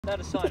That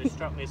aside, it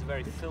struck me as a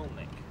very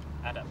filmic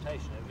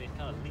adaptation. I mean, it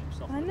kind of leaps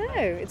off. I know,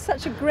 it's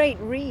such a great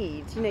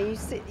read. You know, you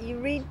sit, you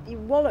read, you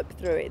wallop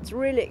through it. It's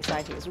really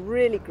exciting. It's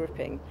really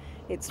gripping.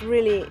 It's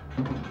really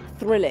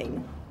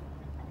thrilling,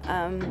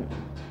 and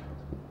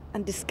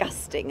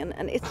disgusting,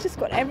 and it's just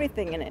got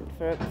everything in it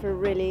for a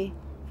really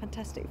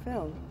fantastic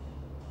film.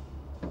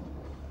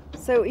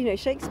 So, you know,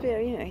 Shakespeare,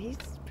 you know, he's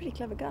a pretty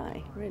clever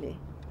guy, really.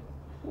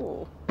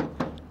 Oh.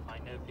 I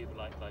know people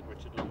like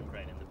Richard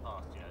Loncraine in the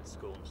past, you know, at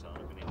school and so on,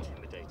 have been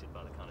intimidated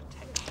by the kind of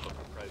textbook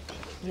approach.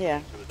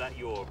 Yeah. Was that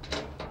your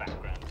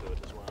background to it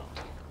as well?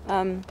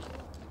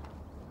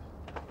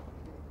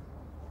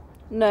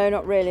 No,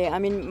 not really. I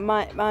mean,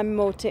 I'm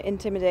more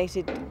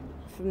intimidated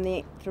from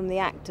the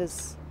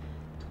actors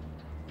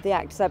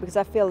side, because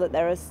I feel that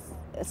there are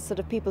sort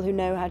of people who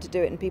know how to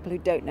do it and people who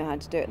don't know how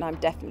to do it, and I'm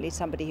definitely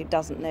somebody who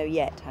doesn't know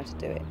yet how to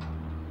do it.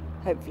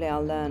 Hopefully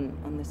I'll learn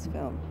on this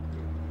film.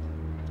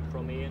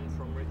 From Ian,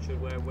 from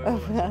Richard, where I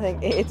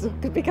think it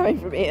could be coming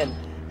from Ian.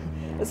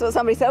 That's what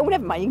somebody said. Oh,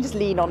 never mind, you can just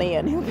lean on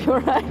Ian, he'll be all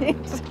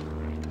right.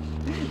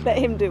 Let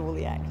him do all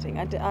the acting.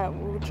 I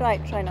will try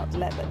not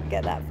to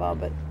get that far,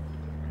 but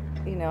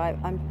you know,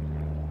 I'm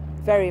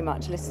very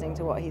much listening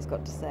to what he's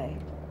got to say.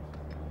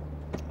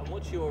 And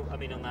what's your, I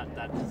mean, on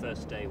that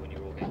first day when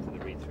you're all going through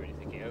the read-through and you're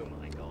thinking, oh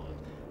my God,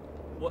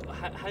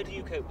 how do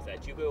you cope with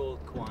that? Do you go all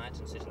quiet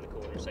and sit in the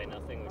corner and say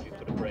nothing, or do you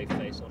put a brave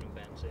face on and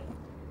bounce in?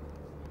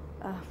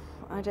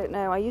 I don't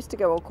know. I used to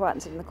go all quiet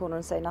and sit in the corner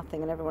and say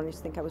nothing, and everyone used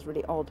to think I was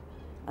really odd.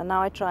 And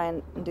now I try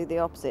and do the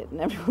opposite, and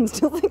everyone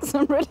still thinks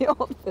I'm really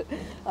odd. But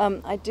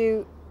I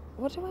do.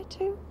 What do I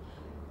do?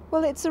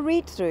 Well, it's a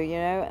read-through, you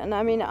know. And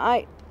I mean,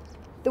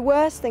 the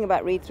worst thing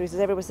about read-throughs is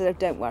everyone says, "Oh,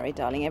 don't worry,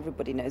 darling.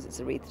 Everybody knows it's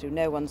a read-through.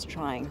 No one's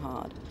trying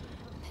hard."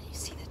 And then you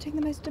see they're doing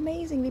the most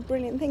amazingly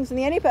brilliant things, and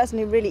the only person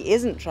who really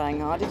isn't trying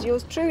hard is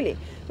yours truly,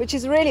 which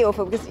is really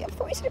awful, because I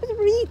thought you said it was a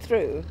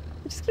read-through.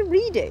 We're just going to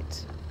read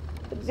it.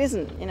 But it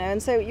isn't, you know,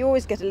 and so you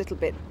always get a little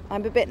bit,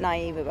 I'm a bit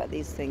naive about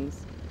these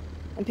things.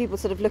 And people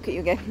sort of look at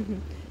you and go,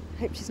 I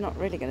hope she's not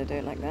really going to do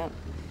it like that.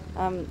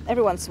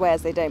 Everyone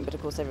swears they don't, but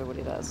of course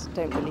everybody does.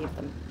 Don't believe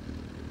them.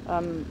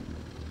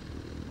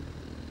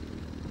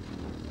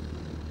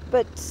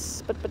 But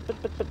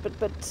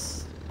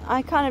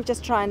I kind of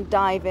just try and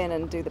dive in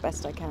and do the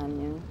best I can,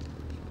 you know.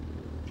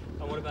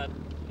 And what about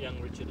young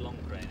Richard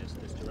Loncraine as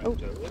this director? Oh.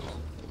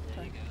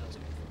 There you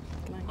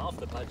go. Half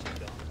the budget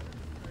gone.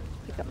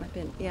 Pick up my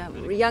pin. Yeah,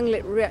 young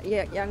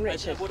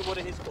Richard. What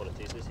are his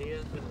qualities? Is he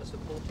a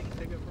supporting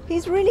figure for him?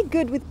 He's really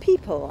good with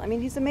people. I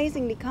mean, he's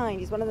amazingly kind.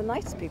 He's one of the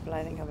nicest people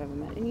I think I've ever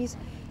met. And he's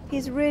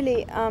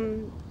really,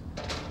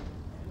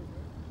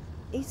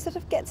 he sort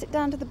of gets it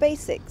down to the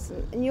basics.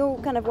 And you're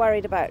kind of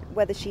worried about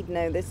whether she'd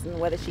know this and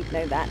whether she'd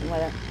know that,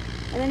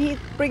 and then he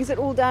brings it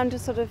all down to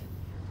sort of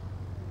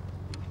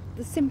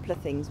the simpler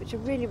things, which are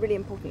really, really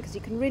important, because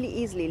you can really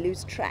easily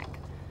lose track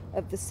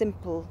of the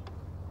simple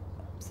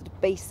sort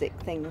of basic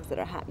things that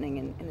are happening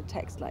in a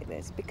text like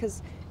this,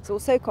 because it's all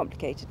so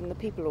complicated and the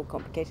people are all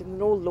complicated and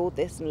they're all Lord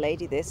this and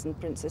Lady this and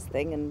Princess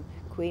thing and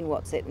Queen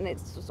what's it, and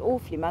it's just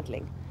awfully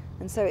muddling.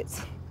 And so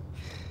it's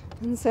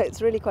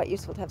really quite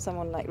useful to have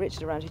someone like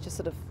Richard around who just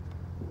sort of,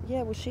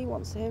 yeah, well, she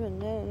wants him,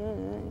 and you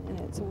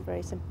know, it's all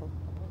very simple.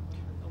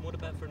 And what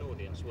about for an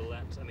audience? Will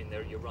that, I mean,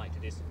 you're right,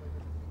 it is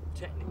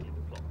technically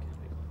the plot,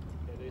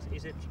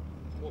 is it?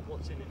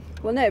 What's in it?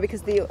 Well, no,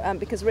 because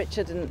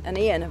Richard and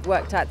Ian have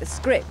worked out the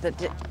script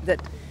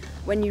that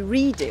when you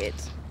read it,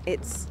 you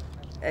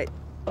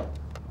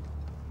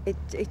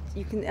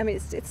can. I mean,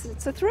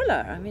 it's a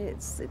thriller. I mean, of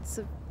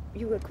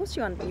course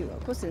in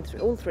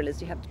all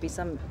thrillers you have to be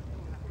some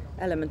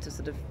element of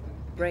sort of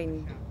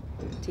brain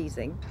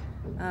teasing,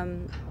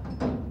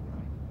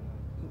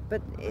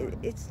 but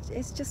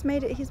it's just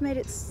made it. He's made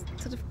it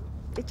sort of.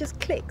 It just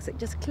clicks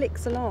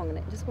along, and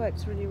it just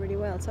works really, really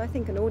well. So I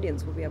think an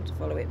audience will be able to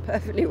follow it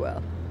perfectly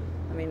well.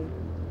 I mean,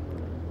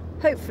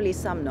 hopefully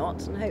some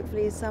not, and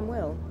hopefully some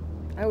will.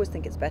 I always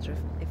think it's better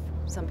if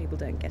some people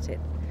don't get it,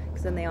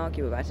 because then they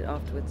argue about it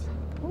afterwards.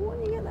 Oh, when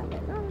you get that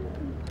bit? No.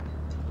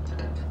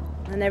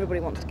 And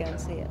everybody wants to go and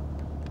see it.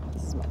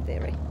 This is my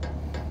theory.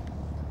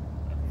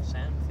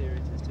 Sound theory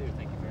it is too,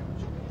 thank you very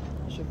much.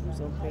 Je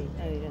vous en prie.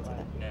 No, you don't say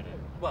that. No.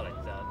 Well,